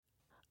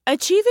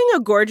Achieving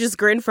a gorgeous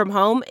grin from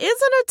home isn't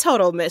a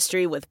total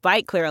mystery with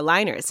Bite Clear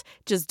aligners.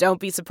 Just don't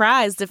be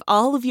surprised if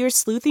all of your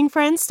sleuthing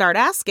friends start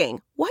asking,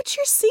 "What's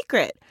your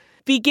secret?"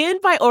 Begin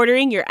by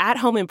ordering your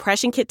at-home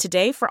impression kit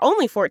today for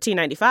only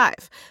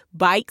 $14.95.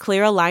 Bite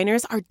Clear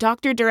aligners are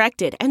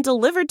doctor-directed and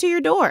delivered to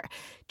your door.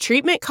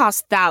 Treatment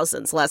costs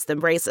thousands less than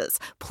braces.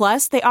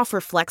 Plus, they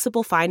offer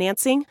flexible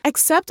financing,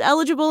 accept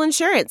eligible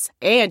insurance,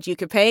 and you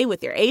can pay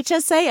with your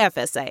HSA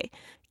FSA.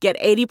 Get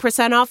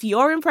 80% off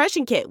your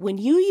impression kit when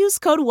you use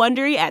code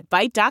WONDERY at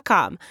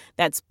Byte.com.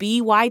 That's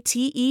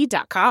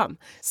BYTE.com.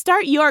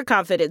 Start your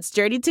confidence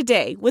journey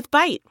today with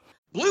Byte.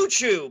 Blue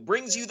Chew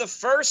brings you the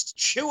first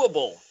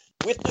chewable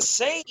with the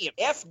same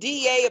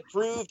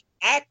FDA-approved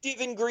active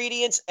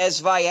ingredients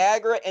as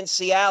Viagra and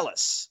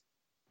Cialis.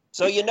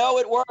 So you know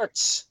it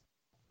works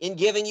in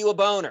giving you a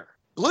boner.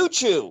 Blue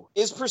Chew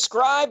is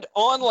prescribed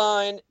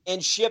online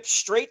and shipped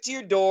straight to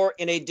your door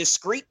in a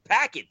discreet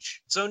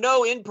package. So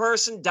no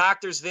in-person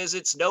doctor's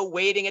visits, no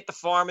waiting at the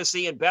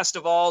pharmacy, and best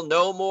of all,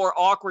 no more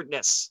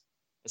awkwardness.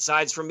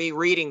 Aside from me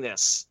reading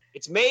this.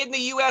 It's made in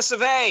the US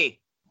of A,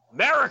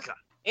 America.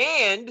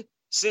 And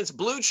since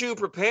Blue Chew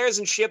prepares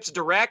and ships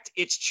direct,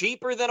 it's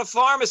cheaper than a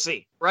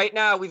pharmacy. Right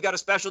now, we've got a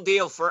special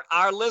deal for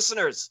our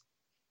listeners.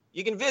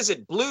 You can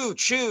visit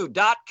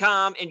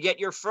BlueChew.com and get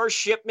your first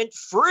shipment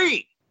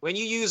free when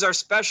you use our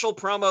special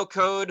promo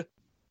code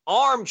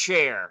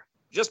ARMCHAIR.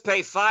 Just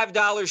pay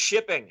 $5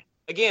 shipping.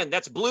 Again,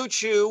 that's Blue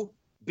Chew,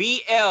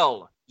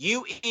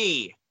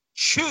 BLUE,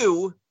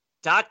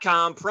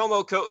 chew.com,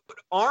 promo code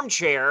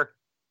ARMCHAIR,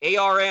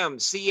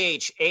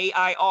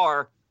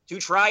 ARMCHAIR, to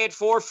try it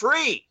for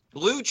free.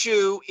 Blue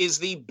Chew is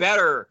the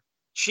better,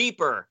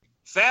 cheaper,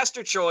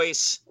 faster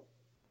choice.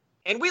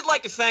 And we'd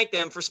like to thank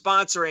them for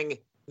sponsoring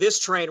this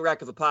train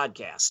wreck of a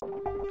podcast.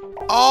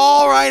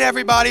 All right,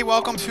 everybody,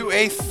 welcome to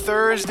a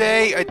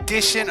Thursday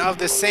edition of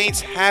the Saints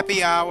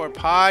Happy Hour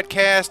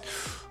podcast.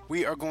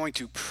 We are going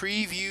to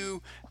preview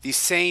the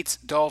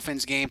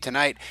Saints-Dolphins game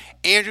tonight.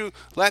 Andrew,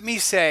 let me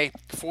say,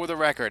 for the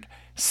record,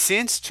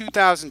 since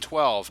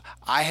 2012,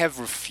 I have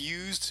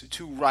refused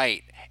to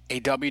write a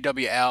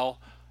WWL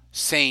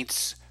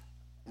Saints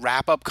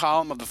wrap-up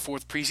column of the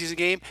fourth preseason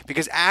game,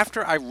 because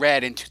after I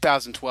read in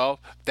 2012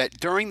 that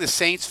during the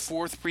Saints'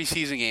 fourth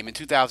preseason game in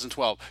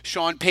 2012,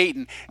 Sean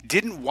Payton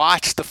didn't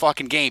watch the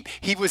fucking game.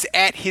 He was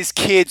at his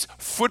kid's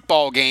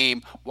football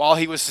game while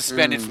he was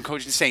suspended from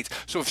coaching the Saints.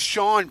 So if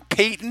Sean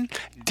Payton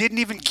didn't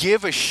even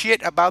give a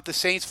shit about the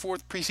Saints'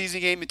 fourth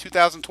preseason game in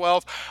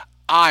 2012,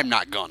 I'm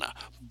not gonna.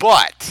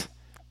 But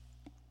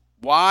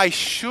why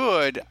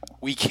should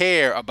we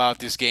care about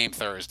this game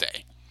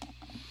Thursday?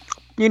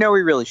 You know,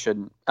 we really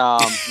shouldn't. No,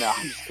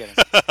 I'm just kidding.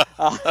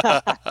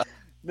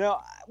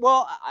 No,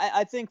 well,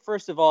 I think,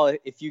 first of all,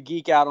 if you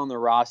geek out on the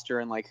roster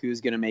and, like,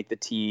 who's going to make the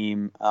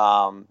team,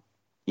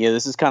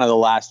 this is kind of the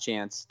last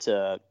chance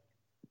to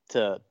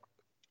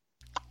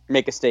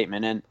make a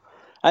statement. And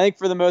I think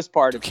for the most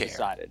part, it's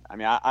decided. I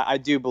mean, I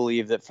do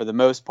believe that for the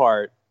most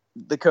part,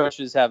 the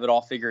coaches have it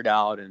all figured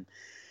out. And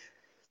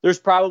there's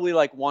probably,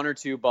 like, one or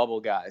two bubble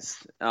guys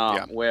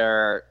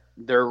where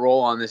their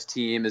role on this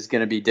team is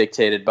going to be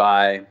dictated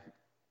by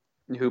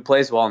who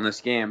plays well in this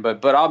game.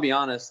 But I'll be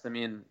honest, I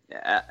mean,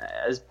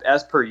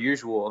 as per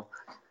usual,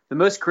 the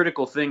most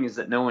critical thing is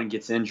that no one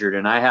gets injured.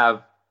 And I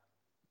have,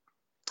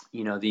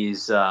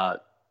 these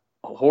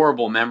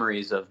horrible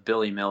memories of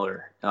Billy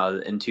Miller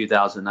in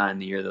 2009,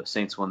 the year the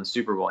Saints won the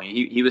Super Bowl.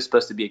 He was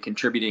supposed to be a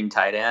contributing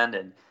tight end,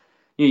 and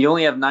you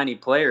only have 90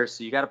 players,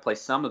 so you got to play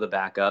some of the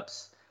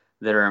backups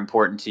that are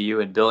important to you.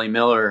 And Billy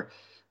Miller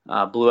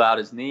blew out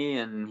his knee,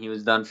 and he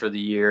was done for the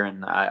year.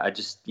 And I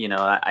just, you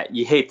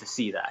hate to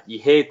see that. You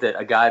hate that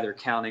a guy they're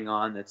counting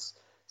on that's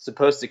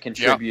supposed to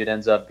contribute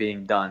ends up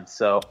being done.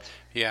 So,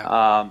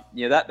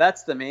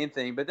 that's the main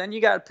thing. But then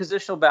you got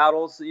positional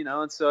battles,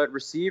 and so at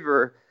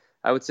receiver,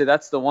 I would say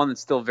that's the one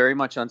that's still very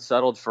much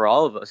unsettled for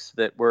all of us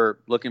that we're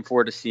looking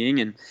forward to seeing.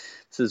 And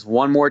this is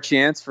one more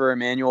chance for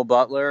Emmanuel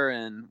Butler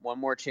and one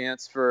more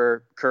chance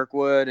for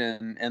Kirkwood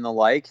and the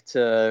like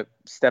to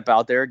step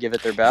out there, give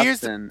it their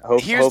best, and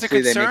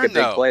hopefully they make a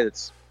big play.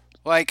 That's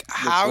like,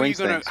 how are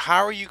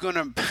you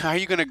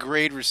gonna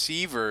grade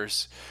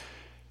receivers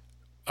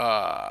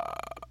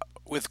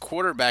with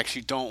quarterbacks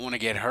you don't want to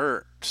get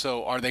hurt?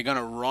 So are they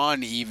gonna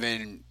run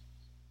even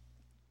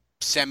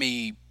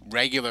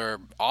semi-regular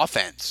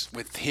offense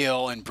with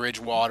Hill and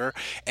Bridgewater?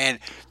 And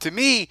to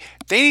me,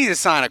 they need to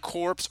sign a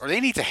corpse, or they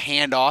need to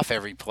hand off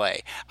every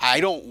play. I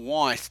don't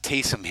want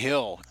Taysom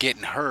Hill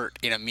getting hurt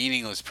in a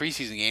meaningless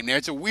preseason game. Now,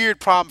 it's a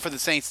weird problem for the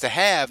Saints to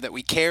have, that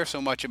we care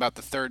so much about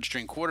the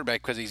third-string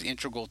quarterback because he's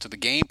integral to the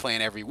game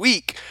plan every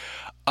week.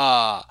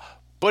 But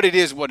it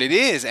is what it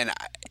is, and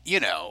I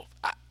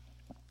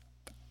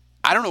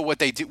don't know what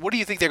they do. What do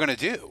you think they're going to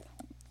do?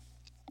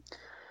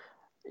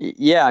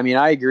 Yeah, I mean,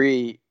 I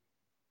agree.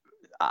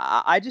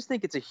 I just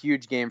think it's a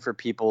huge game for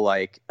people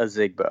like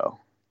Azigbo,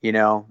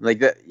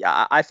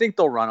 I think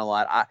they'll run a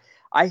lot.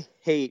 I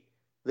hate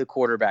the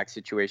quarterback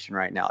situation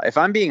right now. If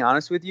I'm being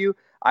honest with you,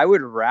 I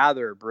would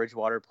rather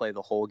Bridgewater play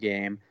the whole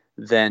game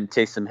than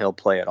Taysom Hill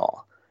play at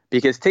all,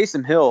 because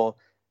Taysom Hill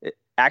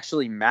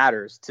actually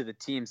matters to the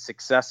team's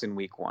success in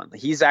week 1.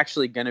 He's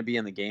actually going to be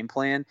in the game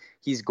plan.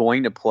 He's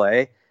going to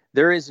play.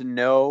 There is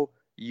no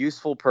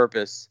useful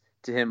purpose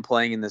to him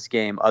playing in this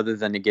game other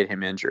than to get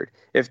him injured.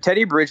 If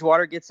Teddy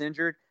Bridgewater gets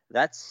injured,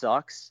 that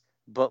sucks.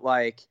 But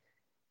like,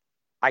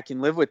 I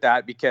can live with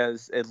that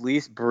because at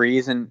least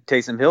Breeze and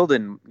Taysom Hill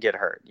didn't get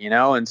hurt, you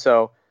know? And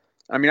so,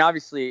 I mean,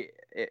 obviously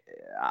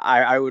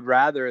I would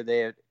rather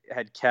they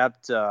had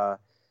kept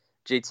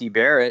JT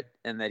Barrett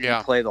and that he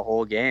play the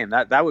whole game.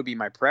 That would be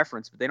my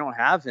preference, but they don't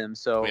have him.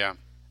 So,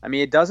 I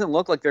mean, it doesn't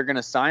look like they're going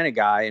to sign a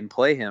guy and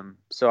play him.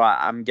 So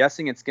I'm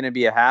guessing it's going to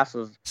be a half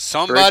of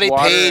somebody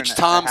page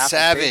Tom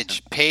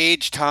Savage.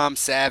 Page Tom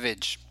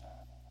Savage.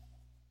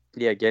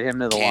 Yeah, get him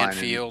to the line.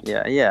 Canfield.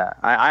 Yeah.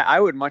 I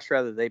would much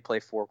rather they play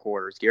 4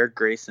 quarters. Garrett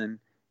Grayson,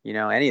 you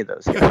know, any of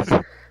those guys.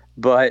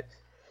 But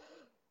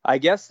I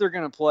guess they're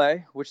going to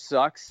play, which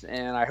sucks.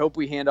 And I hope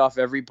we hand off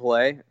every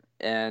play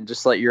and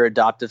just let your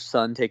adoptive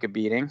son take a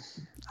beating.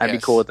 I'd be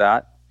cool with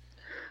that.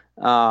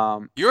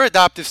 Your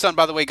adoptive son,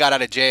 by the way, got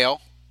out of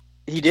jail.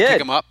 He did.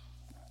 Pick him up.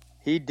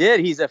 He did.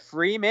 He's a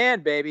free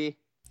man, baby.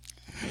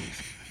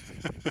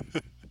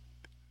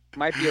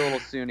 Might be a little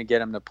soon to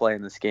get him to play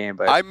in this game,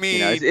 but I mean, you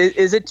know,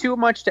 is it too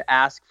much to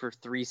ask for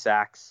 3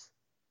 sacks?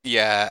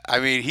 Yeah, I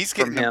mean, he's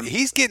getting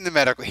the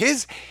medical.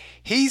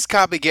 He's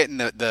probably getting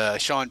the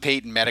Sean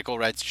Payton medical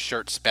red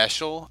shirt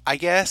special, I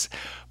guess.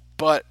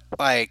 But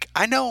like,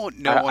 I know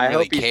I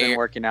hope he's been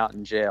working out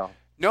in jail.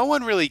 No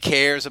one really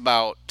cares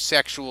about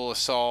sexual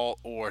assault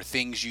or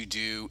things you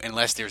do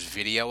unless there's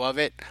video of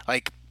it.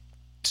 Like,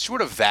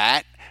 sort of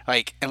that.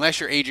 Like,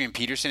 unless you're Adrian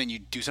Peterson and you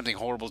do something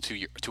horrible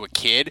to a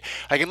kid,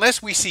 like,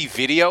 unless we see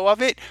video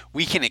of it,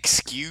 we can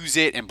excuse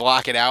it and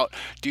block it out.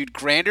 Dude,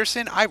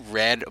 Granderson, I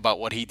read about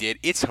what he did.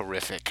 It's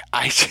horrific.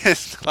 I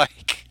just,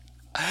 like,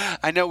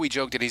 I know we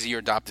joked that he's your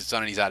adopted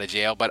son and he's out of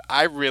jail, but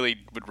I really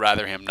would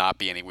rather him not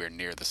be anywhere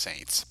near the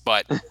Saints.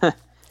 But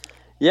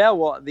yeah,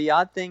 well, the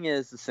odd thing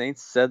is the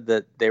Saints said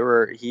that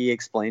he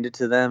explained it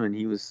to them and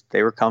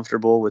they were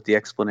comfortable with the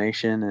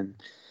explanation. And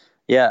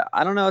yeah,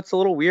 I don't know. It's a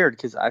little weird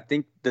because I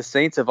think the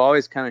Saints have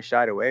always kind of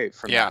shied away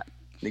from that.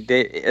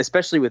 They,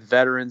 especially with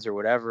veterans or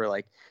whatever,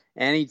 like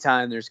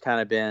anytime there's kind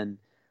of been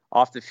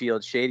off the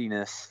field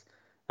shadiness,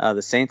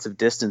 the Saints have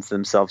distanced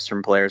themselves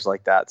from players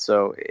like that.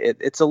 So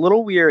it's a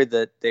little weird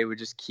that they would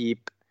just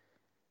keep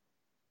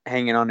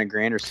hanging on to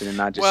Granderson and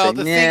not just say,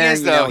 the thing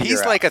is, though,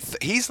 he's like a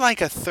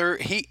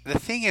third. The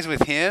thing is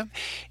with him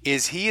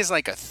is he is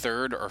like a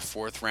 3rd or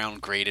 4th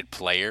round graded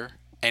player,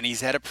 and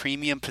he's at a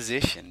premium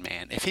position,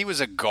 man. If he was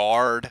a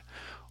guard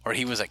or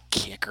he was a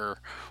kicker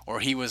or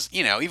he was,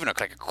 you know, even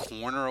like a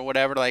corner or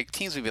whatever, like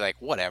teams would be like,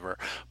 whatever.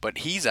 But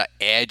he's an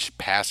edge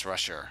pass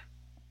rusher,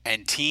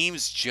 and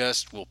teams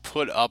just will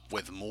put up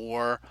with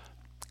more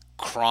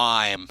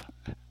crime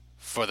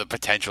for the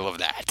potential of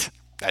that.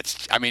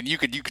 I mean, you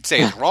could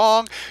say it's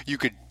wrong. You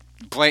could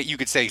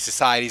say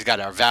society's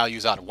got our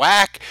values out of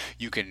whack.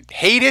 You can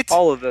hate it.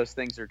 All of those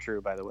things are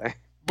true, by the way.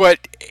 But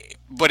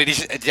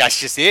that's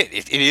just it.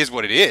 It is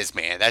what it is,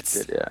 man.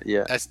 That's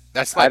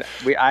like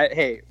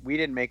we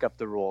didn't make up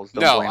the rules.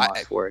 Don't blame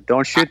us for it.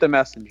 Don't shoot the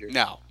messenger.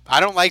 No,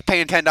 I don't like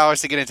paying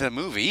 $10 to get into the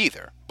movie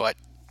either. But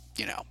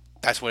you know,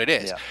 that's what it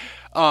is.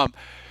 Yeah.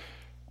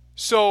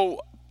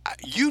 So.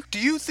 Do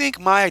you think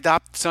my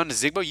adopted son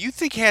Zigbo, you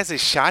think he has a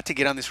shot to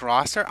get on this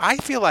roster? I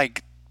feel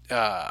like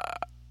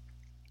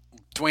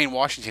Dwayne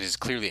Washington is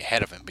clearly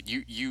ahead of him, but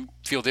you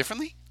feel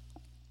differently?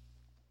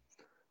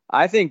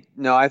 I think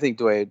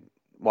Dwayne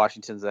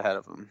Washington's ahead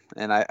of him.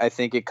 And I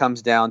think it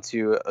comes down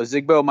to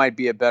Zigbo might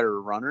be a better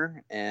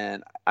runner,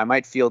 and I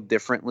might feel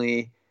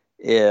differently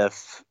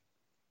if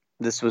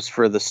this was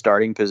for the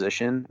starting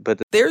position.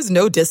 But there's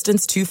no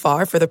distance too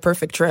far for the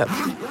perfect trip.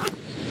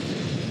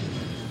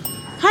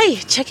 Hi,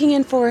 checking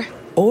in for...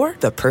 Or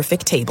the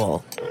perfect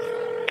table.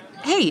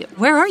 Hey,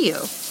 where are you?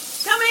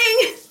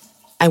 Coming!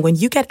 And when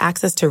you get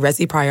access to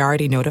Resi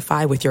Priority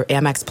Notify with your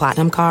Amex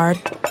Platinum card...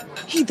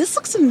 Hey, this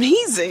looks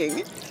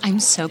amazing! I'm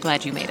so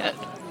glad you made it.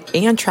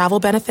 And travel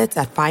benefits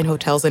at fine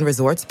hotels and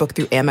resorts booked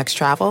through Amex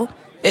Travel,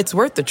 it's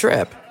worth the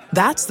trip.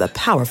 That's the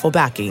powerful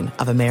backing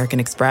of American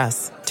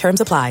Express.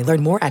 Terms apply.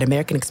 Learn more at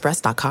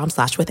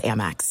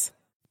americanexpress.com/withAmex.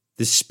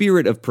 The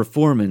spirit of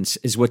performance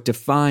is what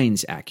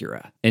defines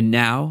Acura. And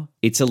now,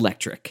 it's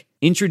electric.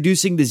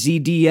 Introducing the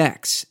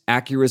ZDX,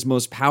 Acura's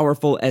most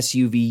powerful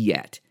SUV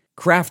yet.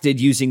 Crafted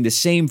using the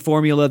same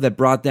formula that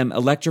brought them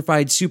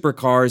electrified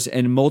supercars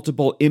and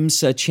multiple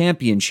IMSA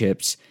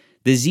championships,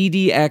 the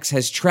ZDX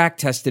has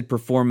track-tested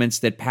performance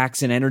that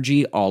packs an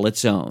energy all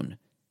its own.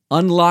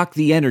 Unlock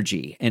the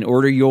energy and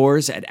order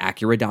yours at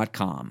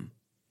Acura.com.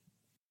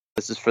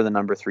 This is for the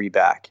number 3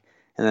 back.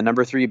 And the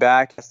number 3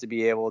 back has to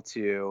be able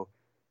to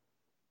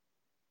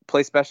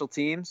play special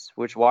teams,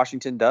 which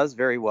Washington does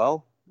very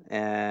well.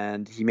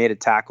 And he made a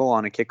tackle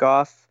on a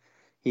kickoff.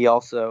 He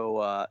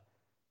also,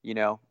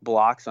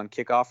 blocks on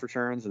kickoff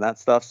returns and that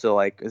stuff. So,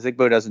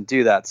 Zigbo doesn't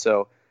do that.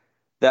 So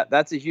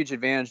that's a huge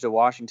advantage to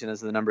Washington as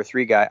the number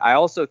 3 guy. I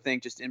also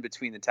think just in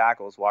between the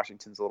tackles,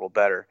 Washington's a little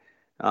better.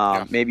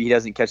 Maybe he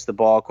doesn't catch the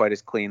ball quite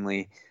as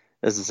cleanly.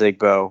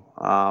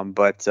 Zigbo.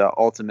 But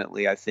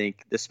ultimately, I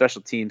think the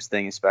special teams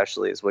thing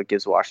especially is what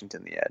gives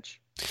Washington the edge.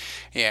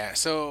 Yeah,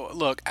 so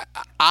look,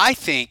 I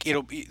think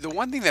it'll be the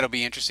one thing that'll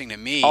be interesting to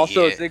me.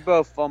 Also,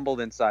 Zigbo fumbled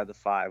inside the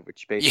 5,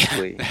 which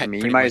basically, yeah,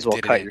 you might as well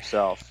cut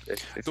yourself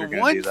if the you're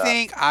going to do that. The one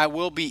thing I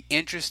will be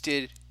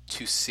interested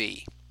to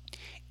see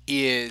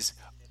is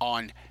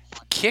on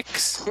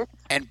kicks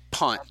and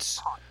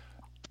punts.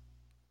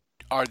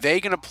 Are they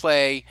going to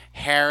play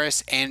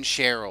Harris and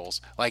Sherrills?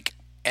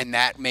 And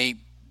that may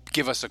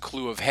give us a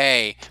clue of,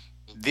 hey,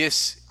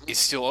 this is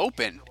still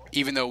open,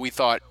 even though we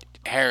thought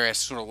Harris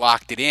sort of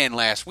locked it in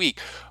last week.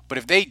 But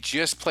if they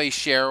just play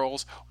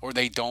Sherrills or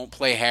they don't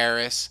play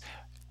Harris,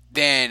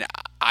 then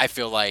I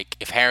feel like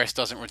if Harris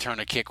doesn't return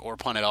a kick or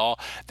punt at all,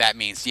 that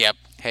means, yep,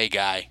 hey,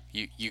 guy,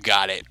 you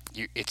got it.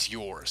 It's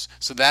yours.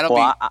 So that'll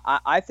be...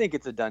 I think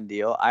it's a done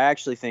deal. I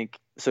actually think...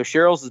 So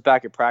Sherrills is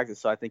back at practice,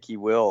 so I think he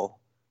will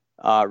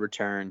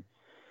return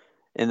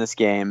in this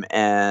game.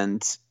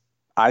 And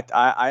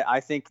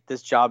I think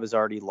this job is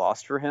already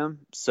lost for him.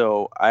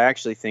 So I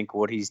actually think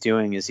what he's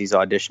doing is he's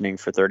auditioning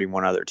for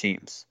 31 other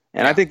teams.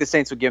 And I think the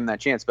Saints would give him that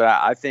chance. But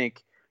I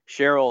think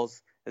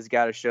Sherrills has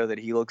got to show that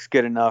he looks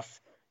good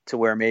enough to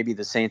where maybe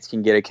the Saints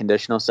can get a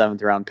conditional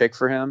 7th-round pick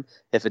for him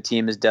if a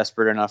team is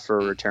desperate enough for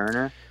a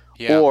returner.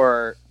 Yeah.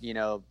 Or,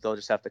 they'll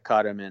just have to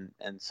cut him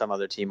and some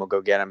other team will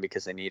go get him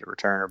because they need a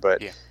returner.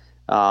 But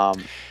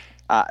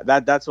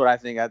that's what I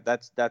think.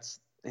 That's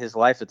his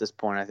life at this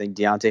point. I think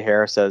Deontay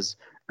Harris has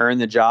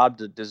earned the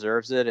job,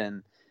 deserves it.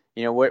 And,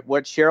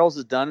 what Sherrills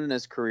has done in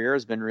his career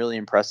has been really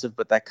impressive,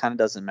 but that kind of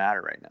doesn't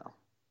matter right now.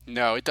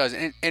 No, it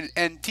doesn't.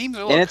 And teams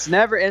are... And it's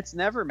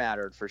never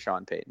mattered for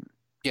Sean Payton.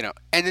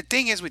 And the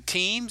thing is with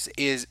teams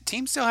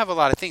still have a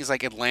lot of things.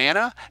 Like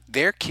Atlanta,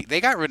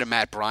 they got rid of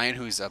Matt Bryan,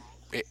 who's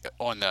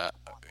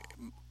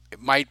it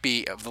might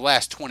be of the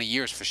last 20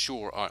 years for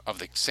sure of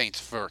the Saints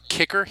for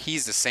kicker.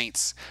 He's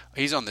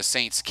on the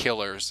Saints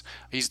killers.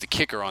 He's the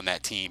kicker on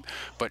that team.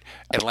 But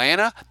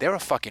Atlanta, they're a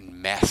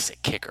fucking mess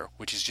at kicker,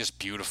 which is just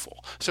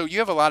beautiful. So you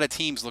have a lot of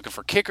teams looking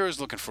for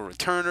kickers, looking for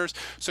returners.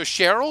 So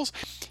Sherrills,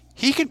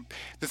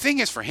 the thing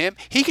is for him,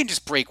 he can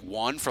just break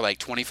one for like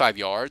 25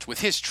 yards.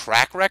 With his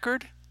track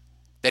record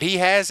that he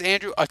has,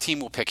 Andrew, a team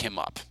will pick him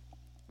up.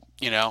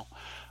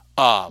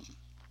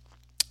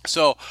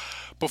 So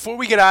before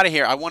we get out of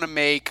here, I want to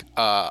make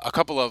a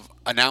couple of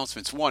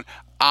announcements. One,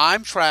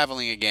 I'm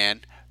traveling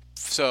again,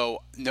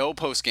 so no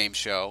post-game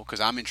show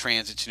because I'm in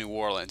transit to New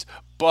Orleans.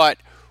 But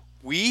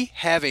we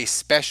have a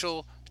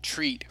special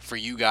treat for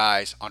you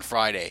guys on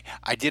Friday.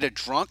 I did a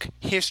drunk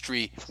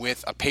history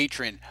with a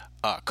patron,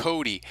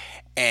 Cody,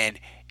 and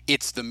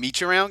it's the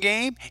Meet Around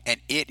game, and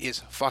it is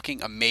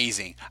fucking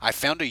amazing. I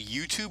found a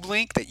YouTube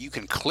link that you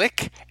can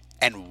click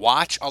and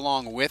watch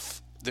along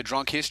with the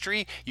drunk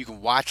history. You can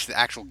watch the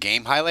actual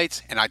game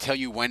highlights, and I tell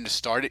you when to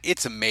start it.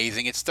 It's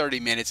amazing. It's 30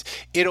 minutes.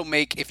 It'll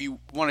make, if you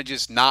want to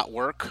just not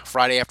work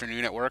Friday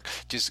afternoon at work,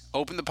 just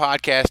open the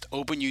podcast,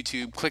 open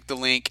YouTube, click the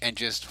link, and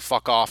just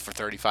fuck off for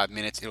 35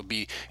 minutes.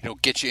 It'll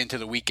get you into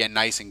the weekend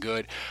nice and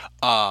good.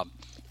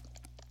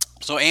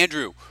 So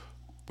Andrew,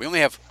 we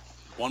only have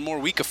one more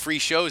week of free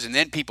shows, and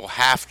then people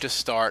have to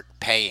start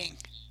paying.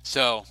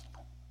 So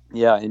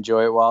yeah,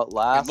 enjoy it while it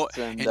lasts,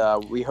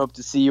 and we hope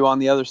to see you on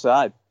the other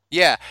side.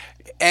 Yeah,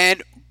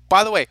 and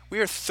by the way, we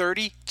are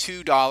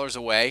 $32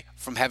 away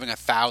from having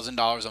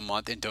 $1,000 a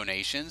month in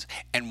donations,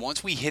 and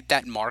once we hit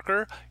that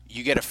marker,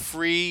 you get a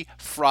free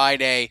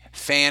Friday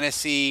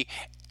fantasy,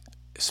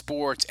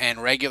 sports,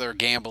 and regular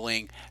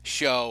gambling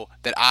show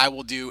that I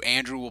will do.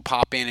 Andrew will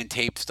pop in and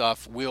tape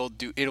stuff. It'll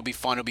be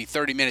fun. It'll be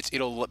 30 minutes.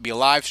 It'll be a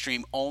live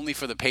stream only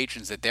for the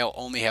patrons that they'll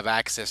only have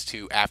access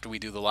to after we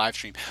do the live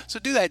stream. So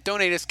do that.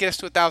 Donate us. Get us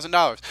to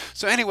 $1,000.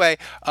 So anyway,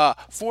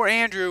 for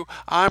Andrew,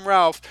 I'm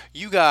Ralph.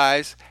 You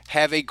guys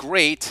have a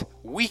great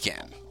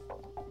weekend.